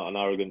yourself, but not an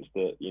arrogance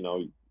that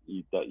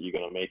that you're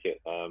gonna make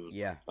it.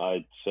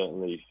 I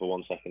certainly for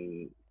one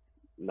second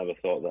never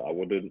thought that I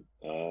wouldn't,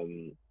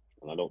 and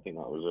I don't think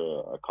that was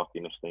a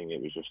cockiness thing.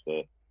 It was just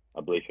a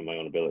belief in my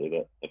own ability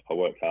that if I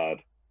work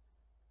hard,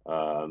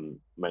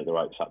 make the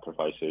right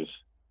sacrifices,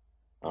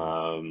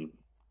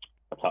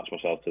 attach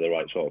myself to the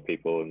right sort of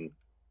people, and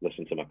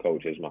listen to my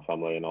coaches, my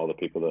family, and all the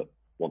people that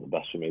want the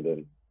best for me,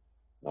 then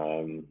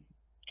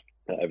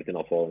everything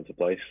will fall into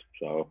place.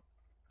 So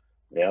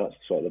yeah, that's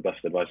sort of the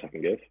best advice I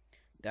can give.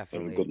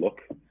 Definitely. And good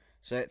luck.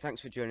 So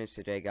thanks for joining us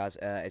today, guys.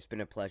 It's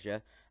been a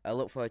pleasure. I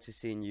look forward to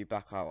seeing you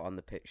back out on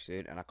the pitch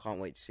soon, and I can't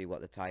wait to see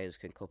what the Tigers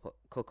can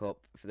cook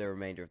up for the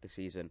remainder of the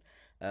season.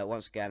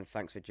 Once again,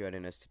 thanks for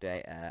joining us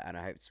today, and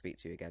I hope to speak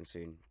to you again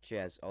soon.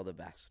 Cheers, all the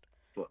best.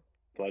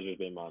 Pleasure's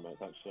been mine, mate.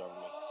 Thanks for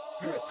having me.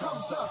 Here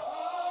comes the,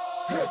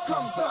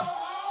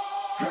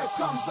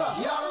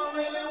 y'all don't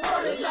really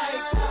want it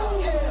like that.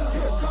 Yeah,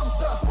 here comes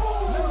the,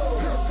 no,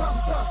 here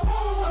comes the,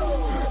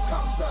 oh, here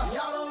comes the,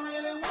 y'all don't